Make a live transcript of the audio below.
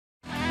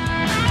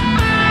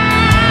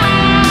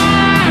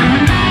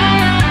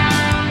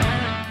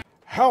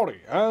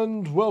Howdy,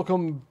 and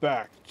welcome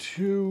back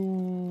to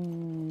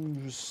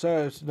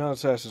not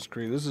Assassin's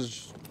Creed. This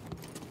is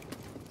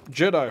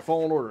Jedi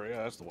Fallen Order.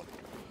 Yeah, that's the one.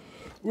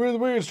 We're the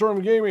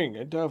Wickedstorm Gaming.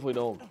 I definitely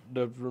don't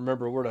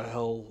remember where the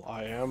hell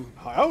I am.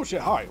 Hi. Oh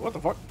shit, hi. What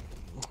the fuck?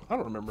 I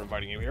don't remember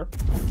inviting you here.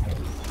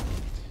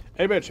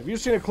 Hey bitch, have you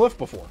seen a cliff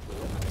before?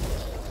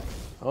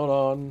 Hold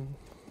on.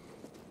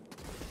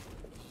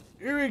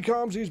 Here he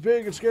comes, he's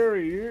big and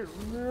scary.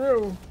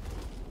 Hold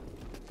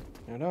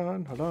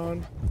on, hold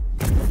on.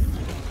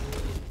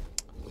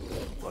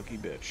 Lucky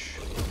bitch.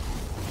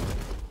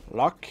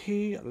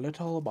 Lucky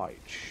little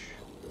bitch.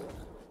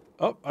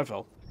 Oh, I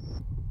fell.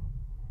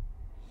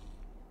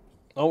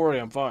 Don't worry,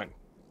 I'm fine.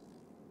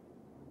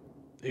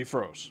 He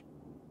froze.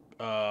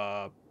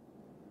 Are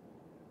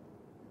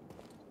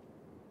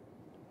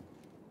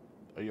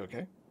you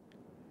okay?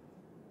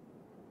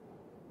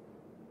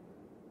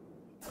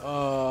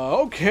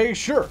 Okay,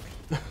 sure.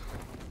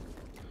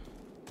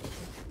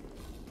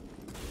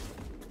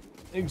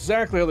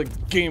 Exactly how the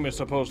game is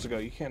supposed to go.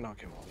 You can't knock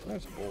him off.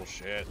 That's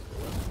bullshit.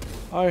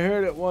 I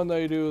heard it when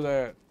they do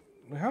that.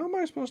 How am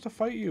I supposed to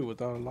fight you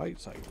without a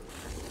lightsaber?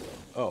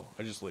 Oh,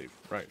 I just leave.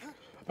 Right.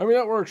 I mean,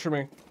 that works for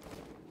me.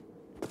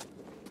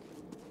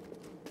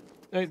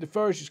 Hey, the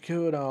force is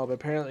cool and all, but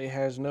apparently it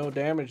has no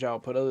damage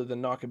output other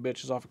than knocking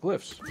bitches off of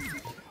cliffs.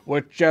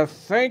 Which you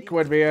think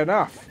would be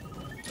enough.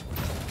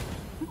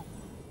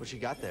 What you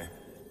got there?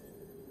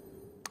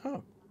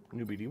 Oh,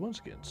 new BD1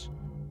 skins.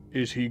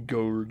 Is he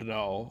gold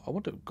now? I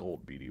want a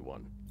gold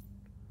BD1.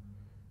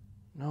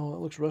 No, that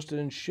looks rusted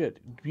and shit.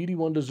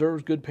 BD1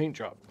 deserves good paint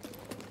job.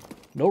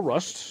 No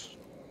rust.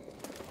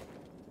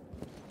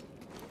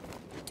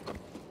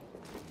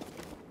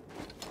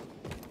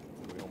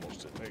 We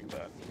almost didn't make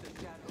that.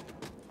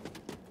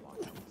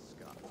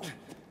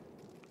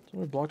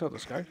 Somebody blocked out the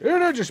sky?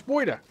 Here, just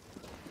spoiler!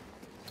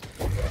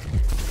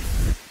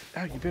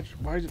 Ah, you bitch.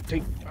 Why does it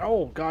take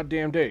oh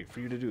goddamn day for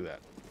you to do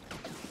that?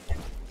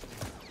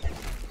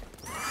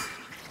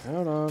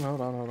 Hold on.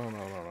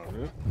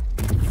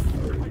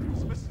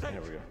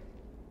 There we go.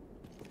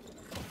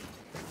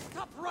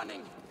 Stop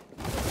running!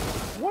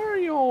 Why are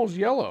you all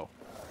yellow?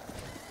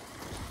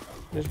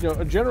 There's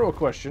a general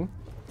question.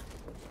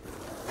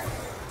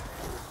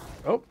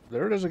 Oh,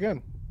 there it is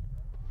again.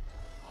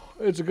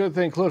 It's a good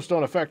thing cliffs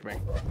don't affect me.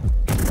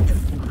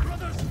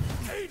 Brothers,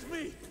 aid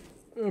me!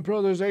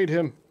 Brothers aid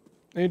him.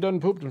 He done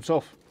pooped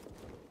himself.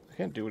 I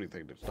can't do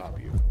anything to stop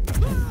you.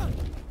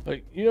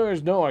 Like, you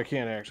guys know I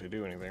can't actually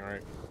do anything,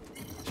 right?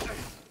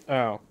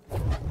 Ow.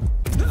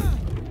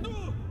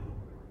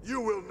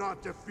 You will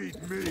not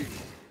defeat me.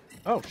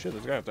 Oh shit,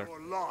 there's a guy up there.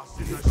 Your loss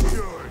is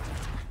assured.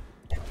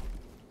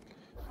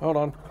 Hold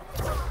on.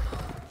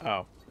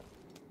 Ow.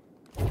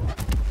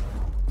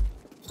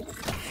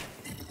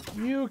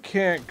 You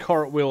can't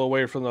cartwheel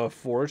away from the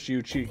force,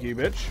 you cheeky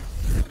bitch.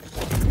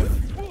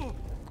 I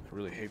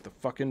really hate the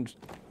fucking...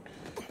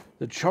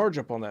 The charge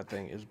up on that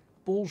thing is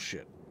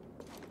bullshit.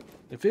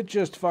 If it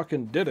just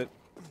fucking did it...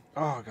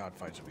 Oh god,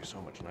 fights would be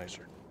so much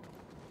nicer.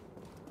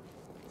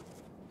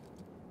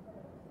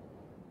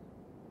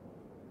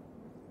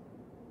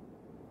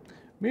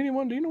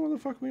 Meaning do you know where the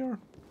fuck we are?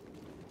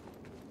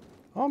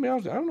 I'll be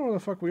honest, I don't know where the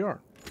fuck we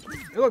are.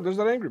 Hey look, there's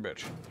that angry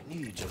bitch. I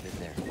knew you'd jump in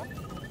there.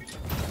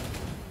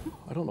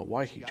 I don't know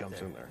why he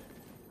jumps in there.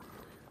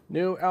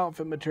 New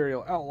outfit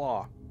material,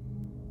 outlaw.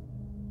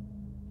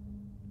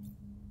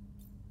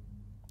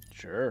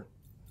 Sure.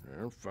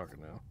 I don't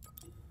fucking know.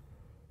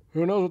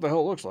 Who knows what the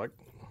hell it looks like?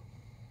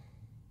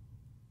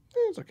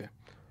 It's okay.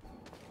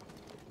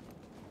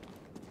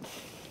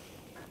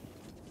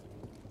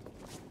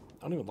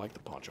 I don't even like the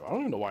poncho. I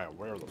don't even know why I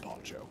wear the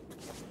poncho.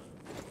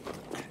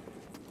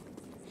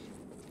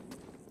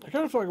 I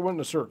kind of feel like I went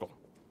in a circle.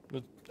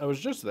 I was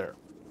just there.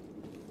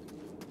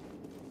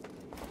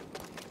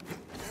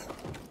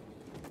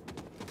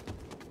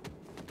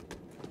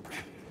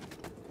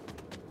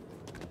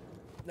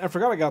 I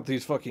forgot I got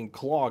these fucking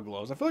claw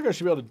gloves. I feel like I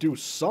should be able to do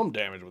some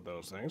damage with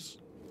those things.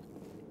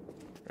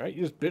 Right?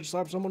 You just bitch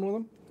slap someone with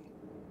them?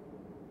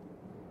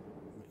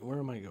 Where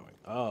am I going?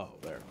 Oh,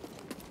 there.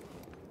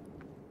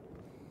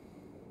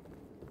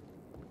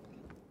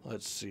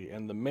 Let's see.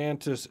 And the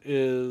mantis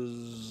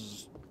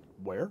is...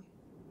 where?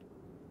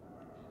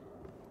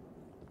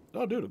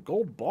 Oh, dude, a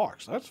gold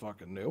box. That's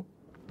fucking new.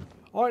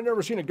 I ain't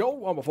never seen a gold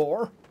one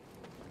before.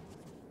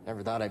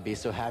 Never thought I'd be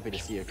so happy to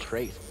see a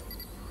crate.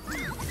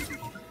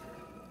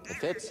 It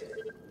fits.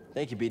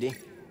 Thank you, BD.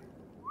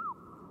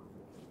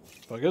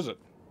 Fuck is it?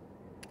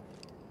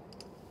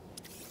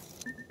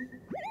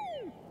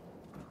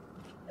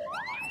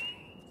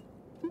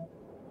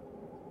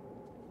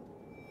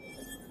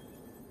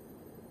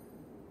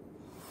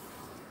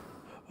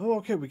 Oh,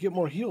 okay, we get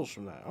more heals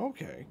from that.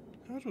 Okay,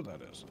 that's what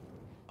that is.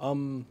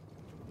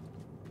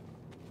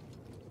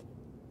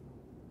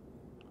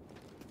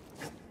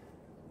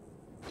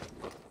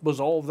 Was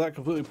all of that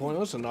completely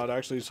pointless and not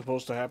actually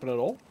supposed to happen at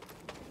all?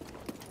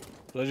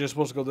 Was I just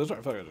supposed to go this way?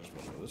 I thought I was just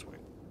supposed to go this way.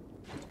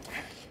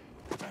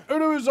 Oh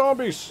no,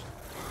 zombies!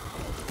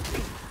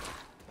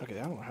 Okay,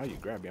 I don't know how you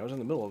grabbed me. I was in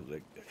the middle of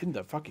in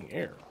the fucking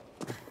air.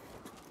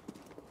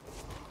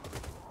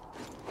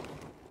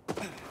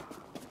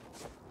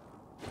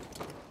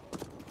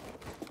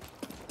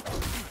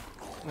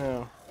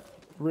 No.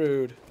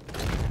 Rude.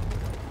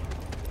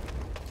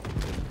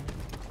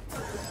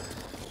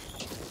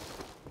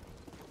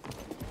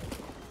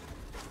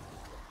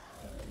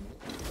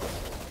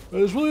 But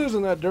this really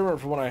isn't that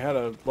different from when I had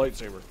a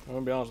lightsaber. I'm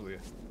gonna be honest with you.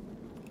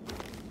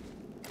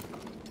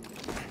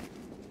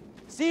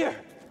 Seer!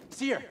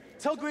 Seer!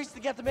 Tell Grace to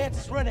get the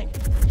mantis running.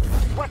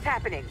 What's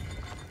happening?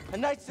 A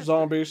night sister.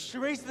 Zombies. She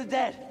raised the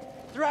dead.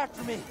 They're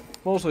after me.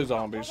 Mostly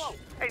zombies. Whoa,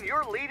 and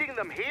you're leading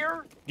them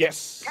here?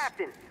 Yes.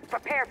 Captain,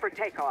 prepare for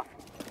takeoff.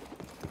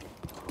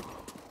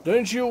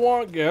 Didn't you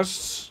want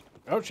guests?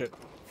 Oh shit.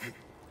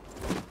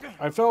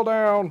 I fell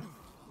down.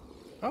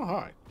 Oh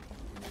hi.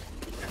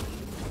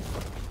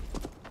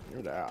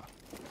 You're there.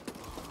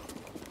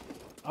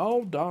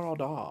 Oh da da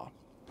da.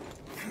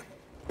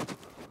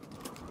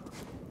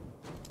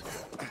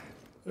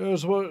 It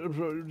was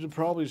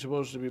probably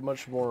supposed to be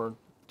much more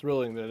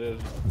thrilling than it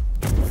is.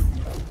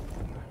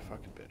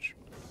 Fucking bitch.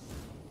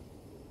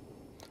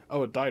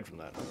 Oh, it died from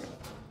that.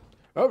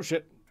 Oh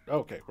shit.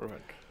 Okay, we're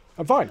fine.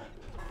 I'm fine.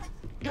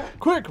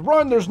 Quick,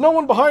 run! There's no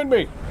one behind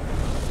me!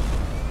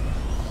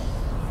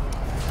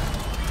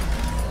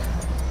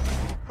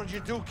 What'd you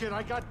do, kid?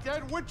 I got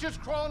dead witches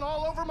crawling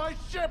all over my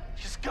ship!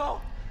 Just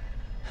go.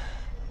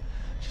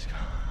 Just go.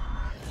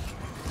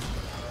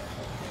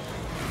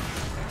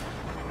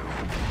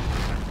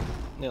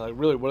 Yeah, like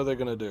really, what are they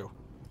gonna do?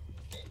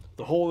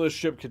 The whole of this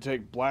ship could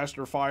take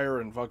blaster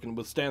fire and fucking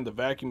withstand the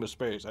vacuum of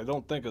space. I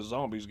don't think a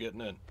zombie's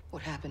getting in.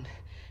 What happened?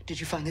 Did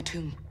you find the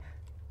tomb?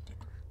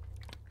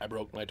 I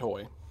broke my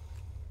toy.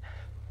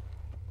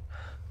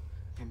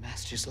 Your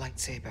master's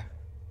lightsaber.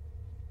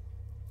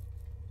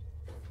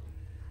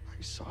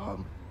 I saw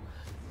him.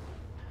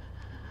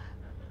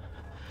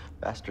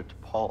 Master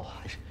Paul.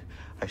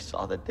 I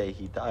saw the day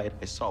he died.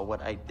 I saw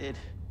what I did.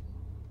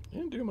 He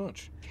didn't do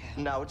much.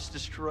 Now it's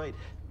destroyed.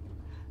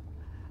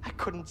 I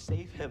couldn't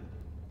save him.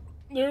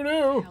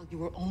 No. Cal, you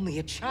were only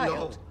a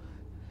child.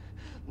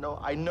 No,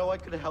 I know I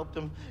could have helped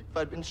him if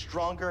I'd been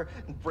stronger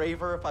and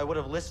braver, if I would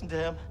have listened to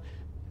him.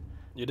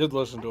 You did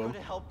listen I to him. could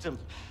have helped him.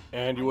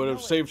 And you would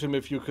have saved him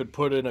if you could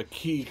put in a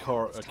key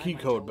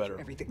code better.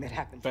 Everything that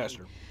happened to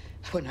Faster. me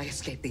when I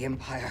escaped the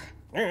Empire.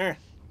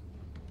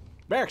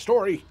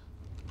 Backstory.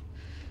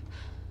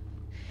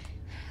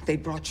 They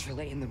brought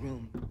Shirley in the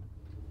room.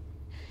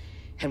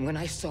 And when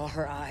I saw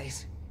her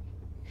eyes,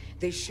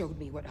 they showed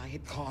me what I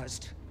had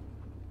caused.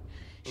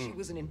 She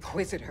was an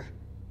inquisitor.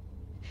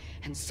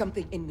 And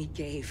something in me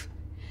gave.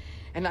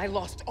 And I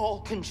lost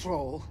all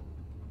control.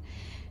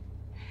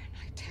 And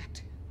I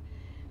tapped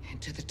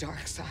into the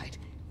dark side.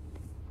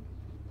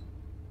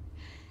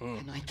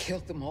 And I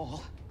killed them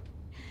all.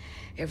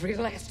 Every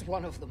last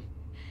one of them.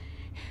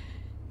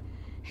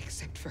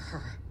 Except for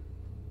her.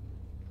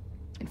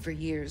 And for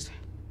years,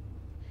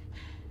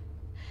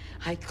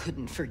 I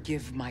couldn't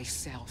forgive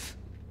myself.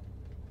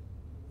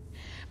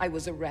 I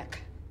was a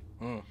wreck.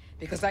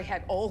 Because I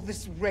had all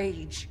this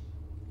rage.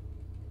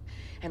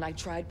 And I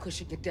tried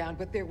pushing it down,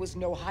 but there was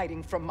no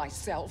hiding from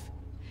myself.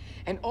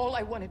 And all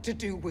I wanted to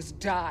do was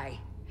die.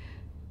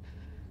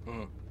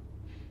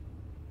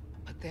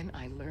 But then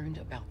I learned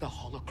about the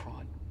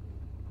holocron.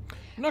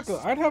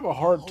 I'd have a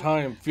hard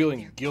time There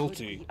feeling could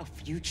guilty be a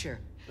future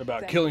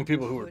about that killing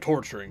people who were could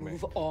torturing me.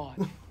 move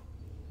on.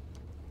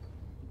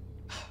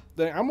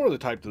 I'm more the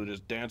type to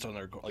just dance on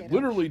their, like,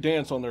 literally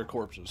dance on their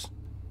corpses.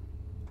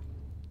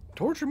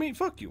 Torture me?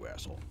 Fuck you,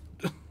 asshole.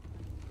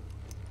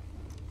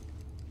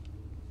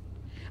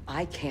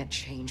 I can't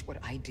change what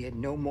I did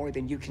no more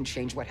than you can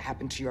change what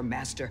happened to your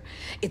master.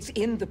 It's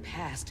in the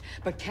past.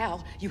 But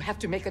Cal, you have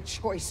to make a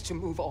choice to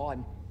move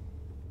on.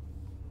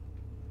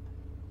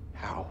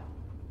 How?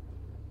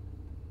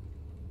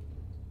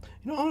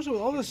 You know, honestly,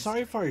 with all this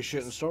sci-fi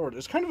shit in Star Wars,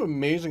 it's kind of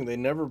amazing they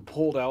never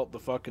pulled out the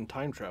fucking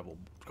time travel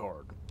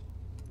card.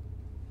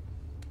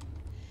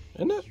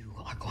 Isn't it? You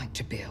are going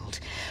to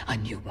build a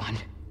new one.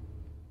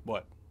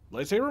 What?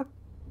 Lightsaber?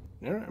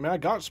 Yeah, I mean, I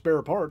got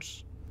spare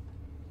parts.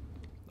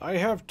 I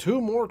have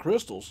 2 more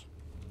crystals.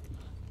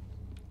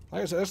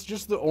 Like I said, that's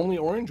just the only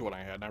orange one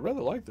I had, and I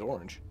rather like the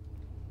orange.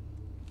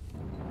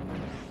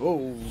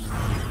 Whoa.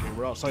 Okay,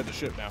 we're outside the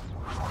ship now.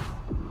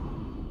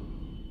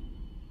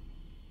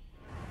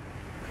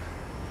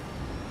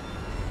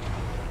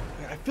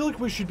 I feel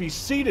like we should be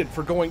seated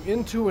for going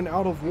into and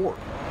out of warp.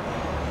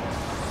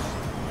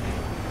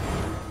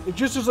 It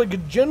just is like a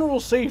general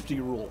safety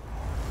rule.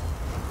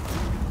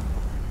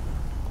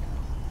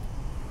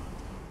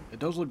 It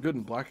does look good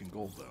in black and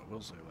gold, though.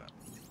 We'll say that.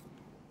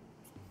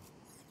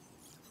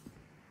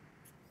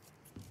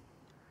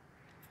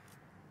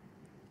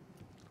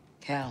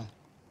 Cal,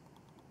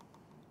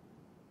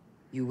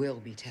 you will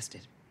be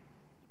tested.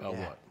 About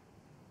Yeah. what?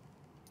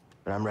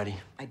 But I'm ready.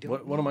 I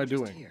don't What am mean I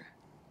just doing? here.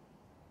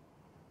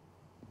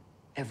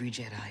 Every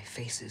Jedi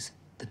faces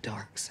the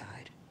dark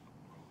side.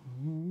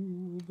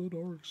 Ooh, the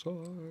dark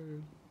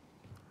side.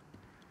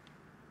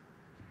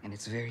 And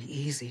it's very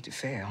easy to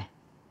fail.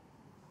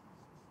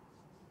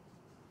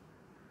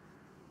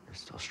 You're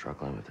still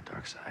struggling with the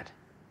dark side.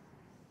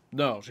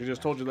 No, she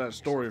just told you that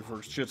story for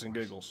shits and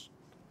giggles.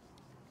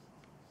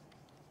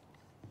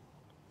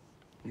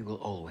 You will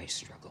always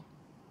struggle.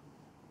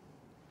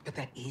 But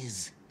that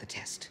is the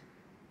test.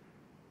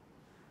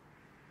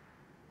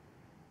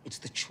 It's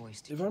the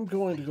choice to If I'm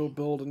going to go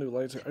build a new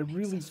lightsaber, I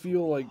really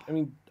feel like, I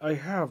mean, I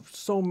have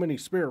so many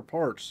spare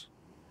parts.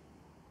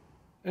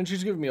 And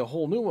she's giving me a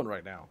whole new one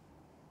right now.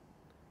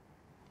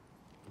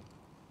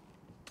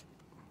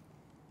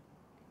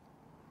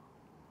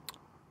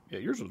 Yeah,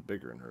 yours was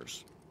bigger than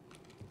hers.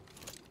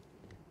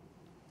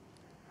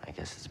 I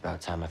guess it's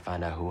about time I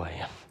find out who I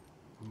am.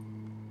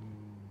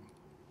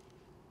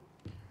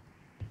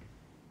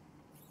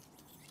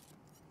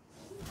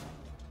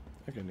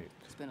 Okay, neat.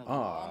 It's been a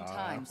long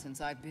time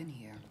since I've been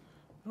here.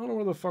 I don't know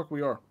where the fuck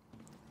we are.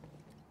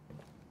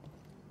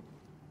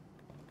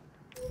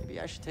 Maybe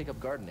I should take up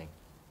gardening.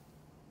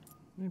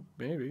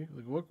 Maybe.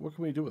 Like, what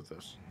can we do with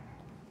this?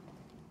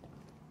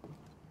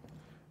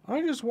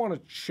 I just want to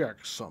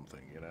check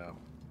something, you know.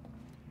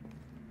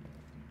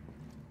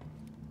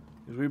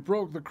 Because we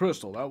broke the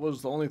crystal. That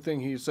was the only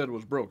thing he said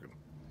was broken.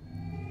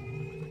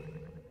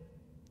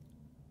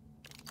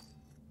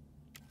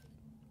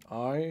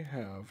 I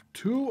have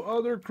 2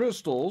 other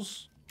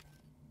crystals.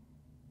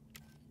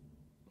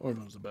 Orange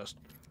one's the best.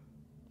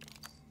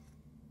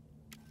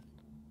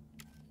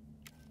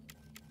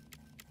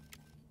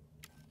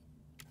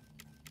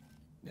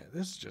 Yeah,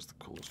 this is just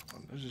the coolest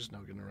one. There's just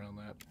no getting around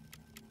that.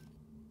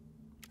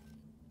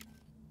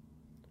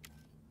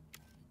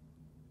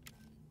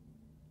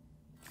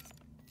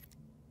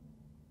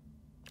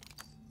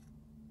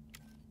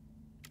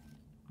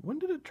 When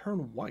did it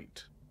turn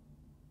white?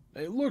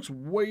 It looks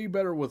way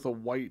better with the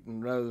white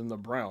and rather than the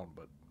brown,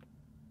 but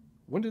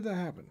when did that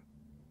happen?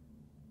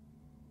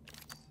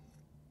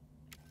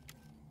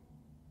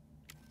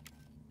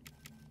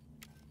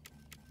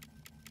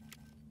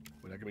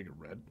 Wait, I can make it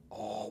red?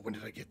 Oh, when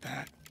did I get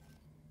that?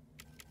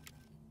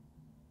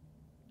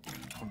 I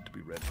want it to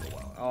be red for a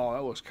while. Oh,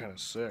 that looks kind of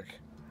sick.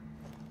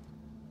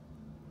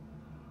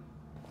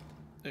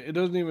 It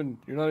doesn't even,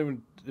 you're not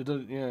even, it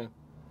doesn't, yeah.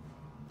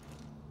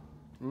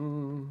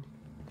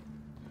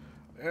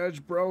 It's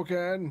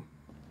broken.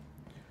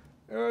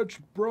 It's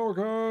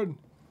broken.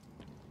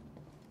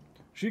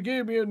 She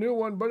gave me a new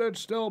one, but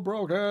it's still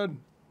broken.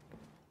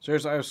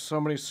 Seriously, I have so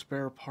many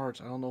spare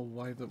parts. I don't know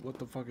why what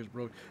the fuck is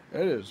broken.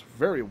 It is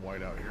very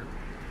white out here.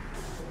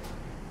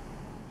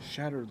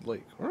 Shattered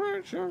Lake.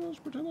 Alright, sure, let's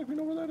pretend like we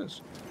know where that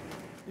is.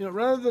 You know,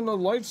 rather than a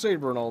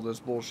lightsaber and all this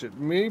bullshit,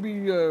 maybe,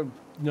 you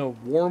know,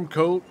 warm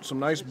coat, some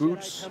nice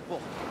boots.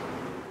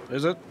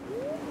 Is it?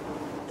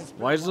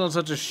 Why is it on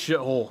such a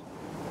shithole?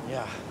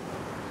 Yeah.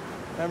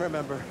 I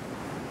remember.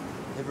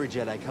 Every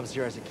Jedi comes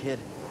here as a kid.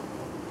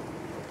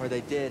 Or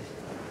they did.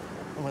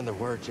 When there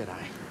were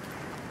Jedi.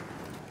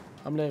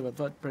 I'm leaving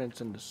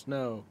footprints in the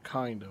snow,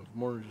 kind of.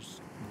 More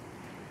just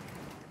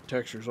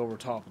textures over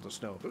top of the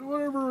snow. But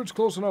whatever, it's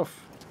close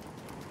enough.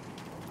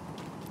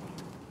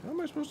 How am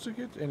I supposed to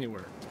get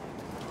anywhere?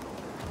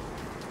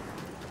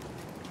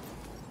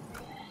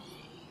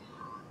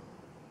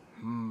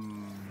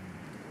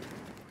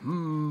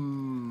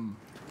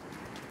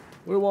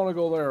 We want to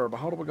go there, but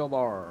how do we go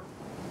there?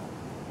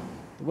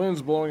 The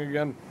wind's blowing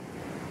again.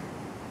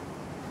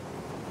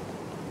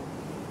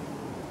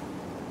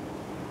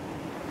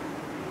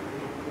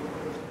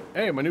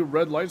 Hey, my new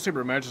red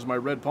lightsaber matches my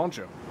red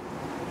poncho.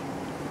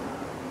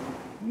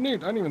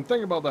 Neat, I didn't even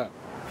think about that.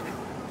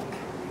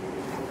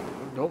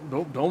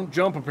 Don't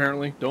jump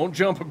apparently. Don't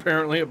jump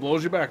apparently, it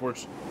blows you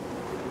backwards.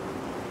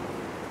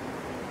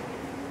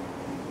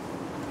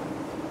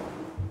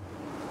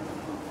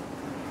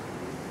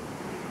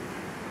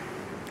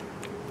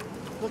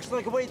 Looks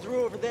like a way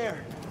through over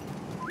there.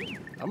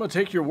 I'm gonna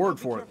take your word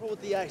for it. Careful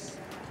with the ice.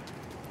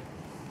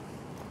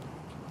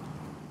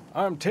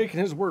 I'm taking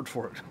his word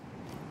for it.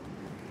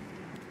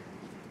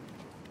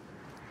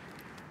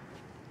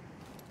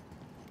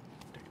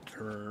 Take a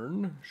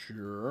turn,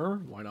 sure,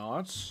 why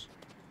not?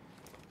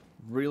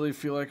 Really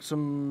feel like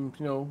some,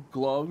 you know,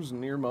 gloves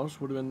and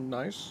earmuffs would have been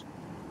nice.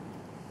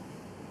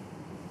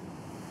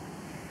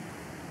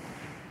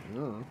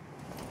 That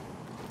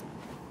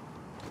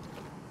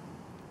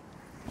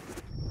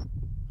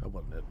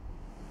wasn't it.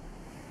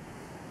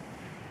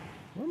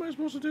 What am I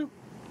supposed to do?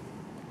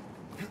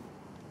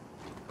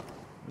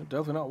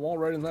 Definitely not wall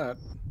riding that.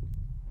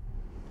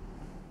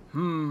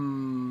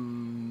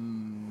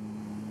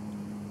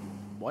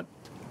 What?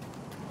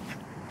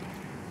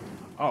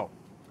 Oh,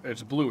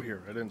 it's blue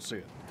here. I didn't see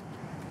it.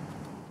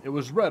 It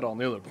was red on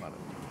the other planet.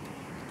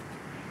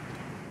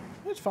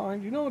 It's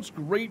fine. You know what's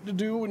great to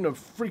do in a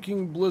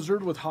freaking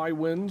blizzard with high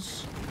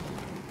winds?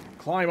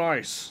 Climb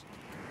ice.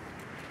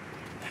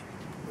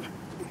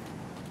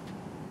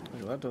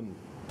 Hey, that doesn't...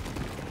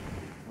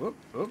 Whoop,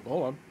 whoop,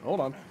 hold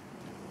on.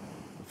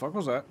 The fuck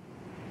was that?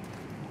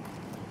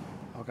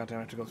 Oh goddamn, I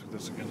have to go through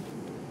this again.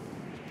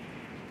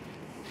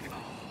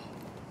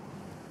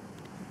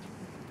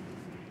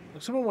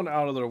 Like someone went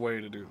out of their way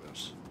to do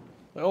this.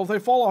 Like, oh, if they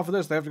fall off of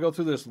this, they have to go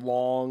through this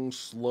long,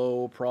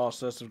 slow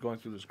process of going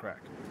through this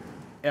crack.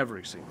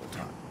 Every single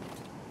time.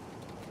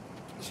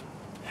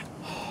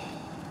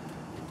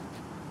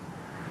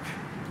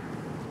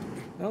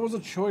 That was a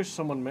choice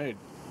someone made.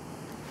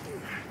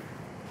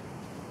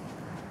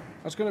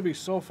 That's gonna be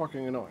so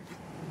fucking annoying.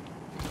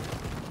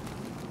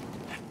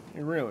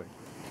 Really.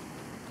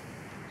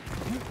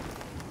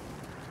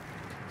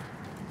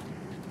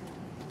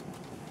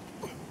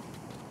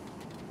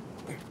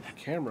 The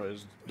camera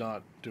is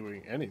not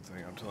doing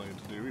anything I'm telling it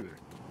to do either.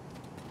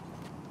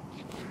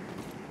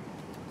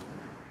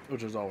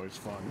 Which is always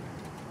fun.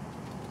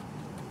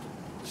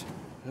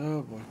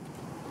 Oh boy.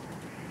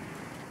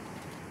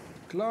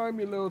 Climb,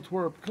 you little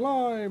twerp,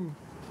 climb!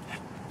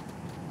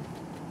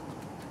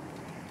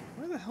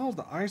 Why the hell does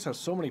the ice have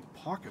so many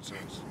pockets in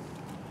it?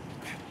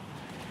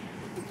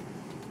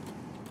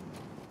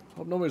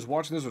 Hope nobody's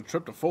watching this with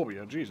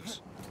tryptophobia,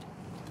 Jesus.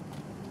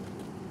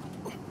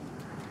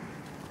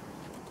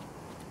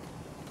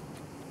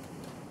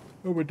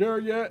 Are we there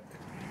yet?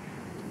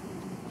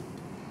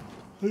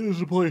 Here's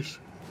the place.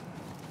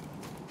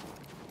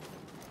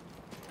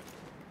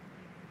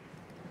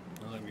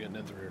 I'm getting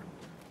in through here.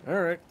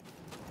 Alright.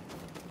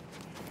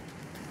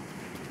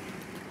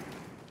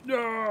 No,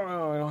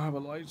 I don't have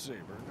a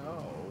lightsaber.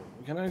 No.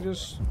 Can I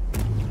just...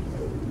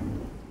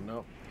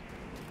 Nope.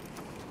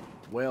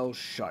 Well,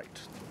 shite.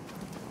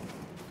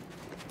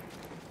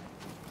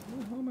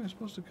 Where the hell am I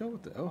supposed to go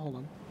with this? Oh, hold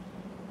on.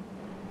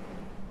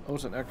 Oh,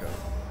 it's an echo.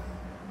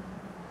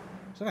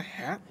 Is that a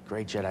hat? The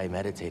great Jedi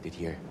meditated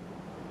here.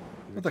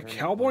 With a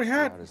cowboy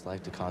hat? His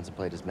life to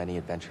contemplate his many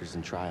adventures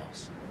and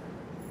trials.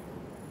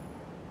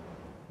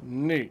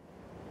 Neat.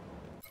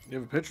 You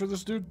have a picture of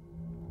this dude?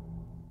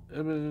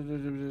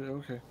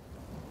 Okay.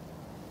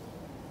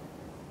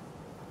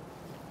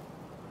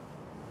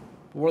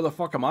 Where the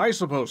fuck am I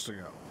supposed to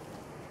go?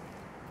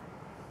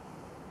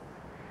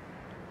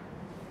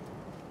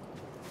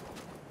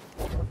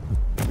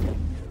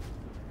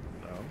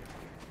 No.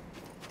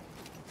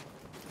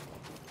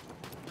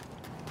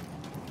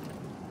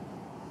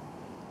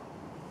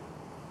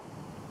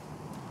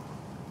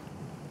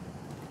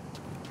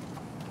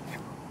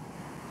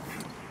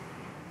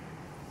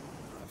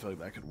 I feel like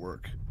that could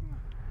work.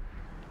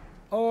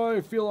 I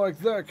feel like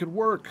that could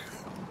work.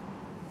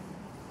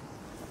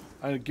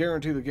 I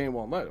guarantee the game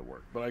won't let it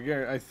work, but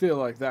I feel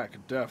like that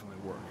could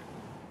definitely work.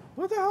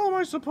 What the hell am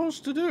I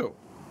supposed to do?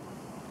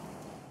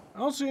 I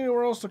don't see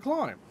anywhere else to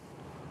climb.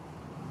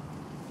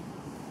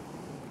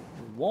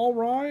 Wall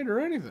ride or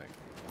anything.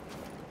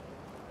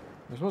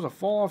 Am I supposed to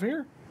fall off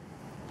here?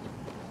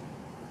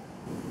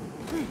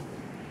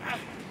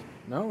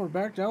 No, we're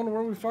back down to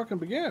where we fucking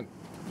began.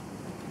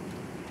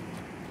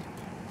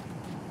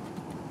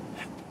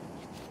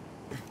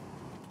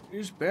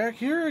 He's back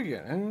here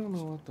again. I don't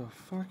know what the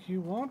fuck you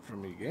want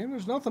from me, game.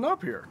 There's nothing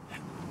up here.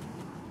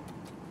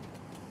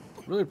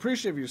 Really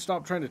appreciate if you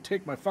stop trying to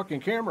take my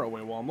fucking camera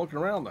away while I'm looking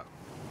around, though.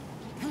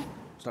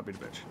 Stop being a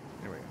bitch.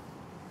 Here we go.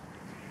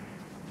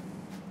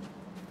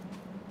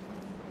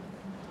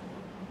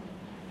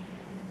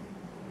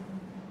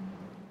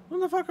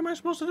 What the fuck am I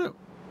supposed to do?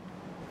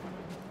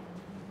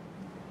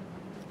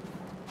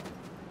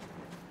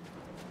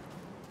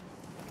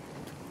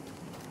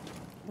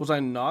 Was I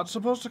not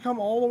supposed to come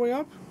all the way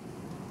up?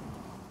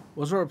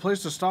 Was there a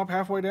place to stop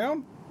halfway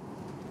down?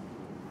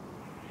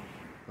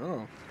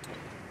 Oh.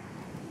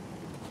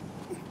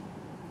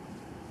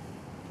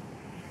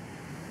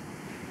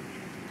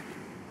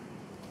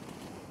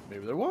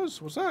 Maybe there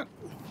was. What's that?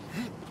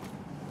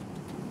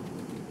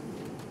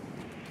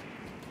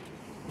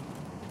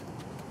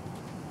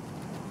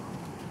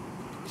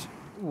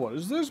 What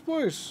is this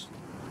place?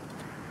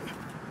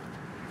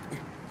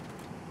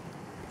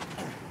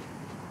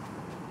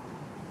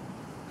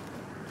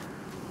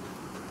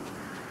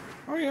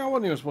 Oh yeah, I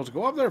wasn't even supposed to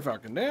go up there,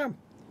 fucking damn.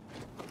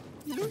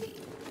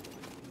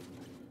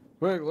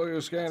 Quick, look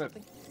at scan it.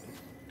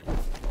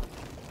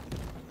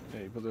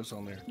 Hey, put this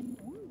on there.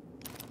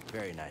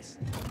 Very nice.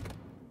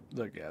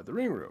 The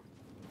gathering room.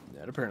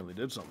 That apparently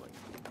did something.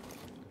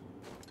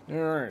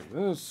 Alright,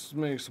 this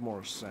makes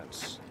more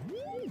sense.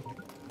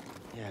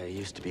 Yeah, it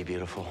used to be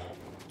beautiful.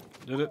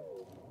 Did it?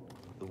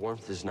 The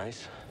warmth is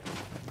nice.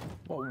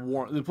 What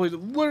warmth? The place is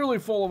literally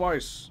full of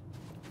ice.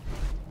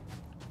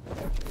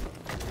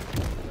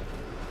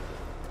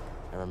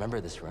 I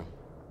remember this room.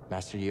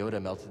 Master Yoda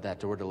melted that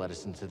door to let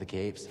us into the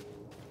caves.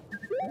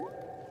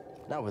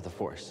 Not with the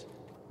Force.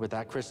 With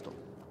that crystal.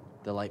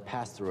 The light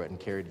passed through it and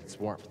carried its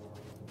warmth.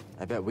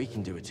 I bet we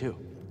can do it too.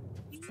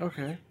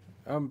 Okay.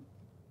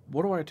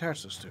 What do I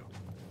attach this to?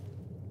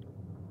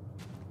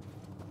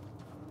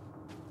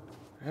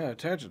 Yeah,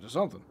 attach it to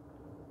something.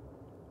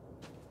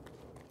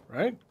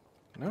 Right?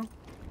 No?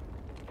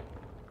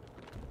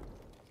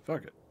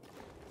 Fuck it.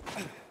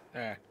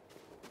 Ah.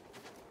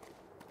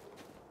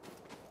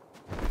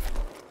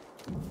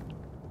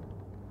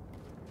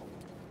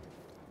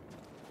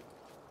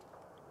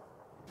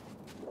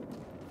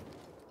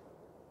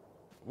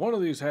 One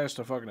of these has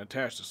to fucking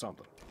attach to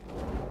something.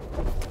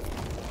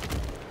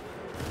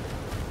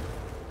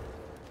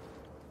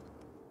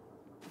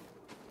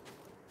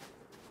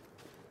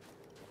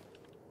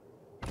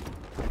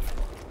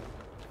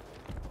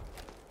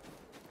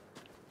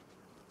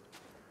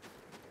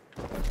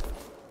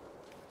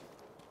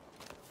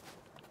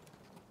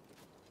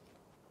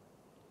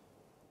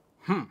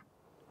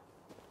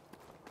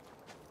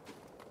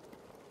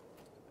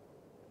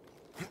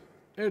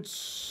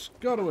 It's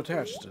got to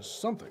attach to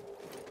something.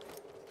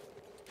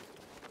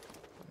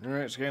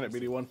 Alright, scan it,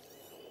 BD1.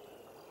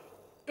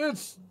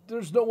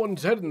 There's no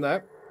one's head in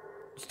that.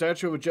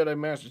 Statue of a Jedi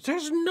Master.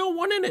 There's no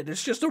one in it.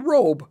 It's just a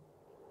robe.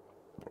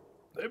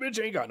 That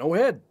bitch ain't got no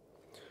head.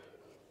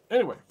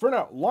 Anyway, for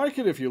now, like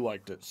it if you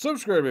liked it.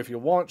 Subscribe if you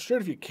want. Share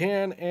it if you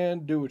can.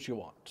 And do what you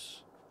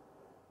want.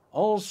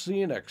 I'll see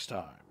you next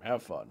time.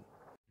 Have fun.